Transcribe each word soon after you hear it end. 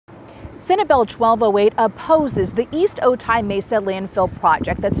Senate Bill 1208 opposes the East Otay Mesa landfill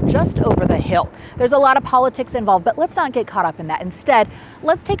project that's just over the hill. There's a lot of politics involved, but let's not get caught up in that. Instead,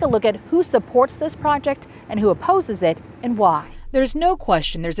 let's take a look at who supports this project and who opposes it and why. There's no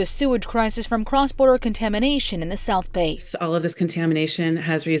question there's a sewage crisis from cross-border contamination in the South Bay. All of this contamination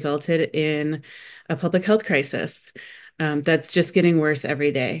has resulted in a public health crisis. That's just getting worse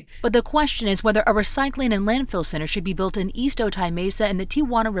every day. But the question is whether a recycling and landfill center should be built in East Otay Mesa and the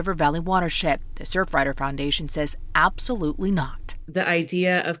Tijuana River Valley watershed. The Surfrider Foundation says absolutely not. The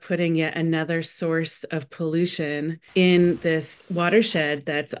idea of putting yet another source of pollution in this watershed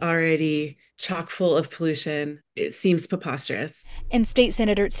that's already chock full of pollution, it seems preposterous. And State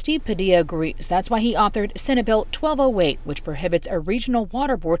Senator Steve Padilla agrees. That's why he authored Senate Bill 1208, which prohibits a regional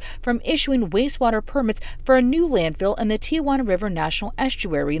water board from issuing wastewater permits for a new landfill in the Tijuana River National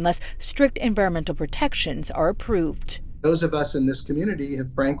Estuary unless strict environmental protections are approved. Those of us in this community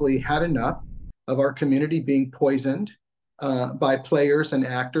have frankly had enough of our community being poisoned by players and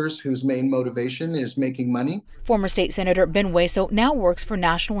actors whose main motivation is making money. Former State Senator Ben Hueso now works for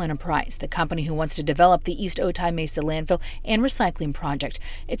National Enterprise, the company who wants to develop the East Otay Mesa landfill and recycling project.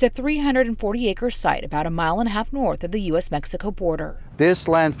 It's a 340-acre site about 1.5 miles north of the U.S.-Mexico border. This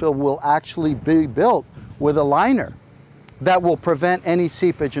landfill will actually be built with a liner that will prevent any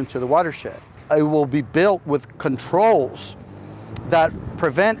seepage into the watershed. It will be built with controls that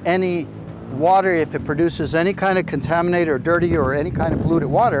prevent any water, if it produces any kind of contaminated or dirty or any kind of polluted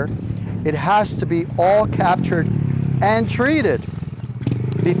water, it has to be all captured and treated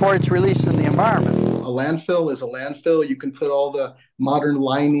before it's released in the environment. A landfill is a landfill. You can put all the modern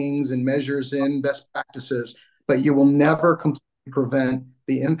linings and measures in, best practices, but you will never completely prevent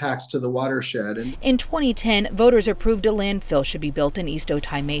the impacts to the watershed. In 2010, voters approved a landfill should be built in East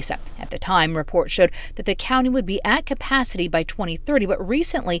Otay Mesa. At the time, reports showed that the county would be at capacity by 2030, but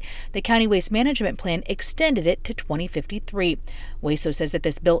recently, the county waste management plan extended it to 2053. Hueso says that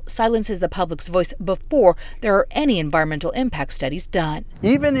this bill silences the public's voice before there are any environmental impact studies done.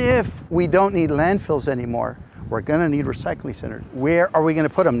 Even if we don't need landfills anymore, we're going to need recycling centers. Where are we going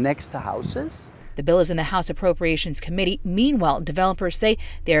to put them? Next to houses? The bill is in the House Appropriations Committee. Meanwhile, developers say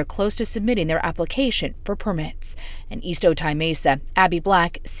they are close to submitting their application for permits. In East Otay Mesa, Abby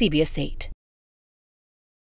Black, CBS 8.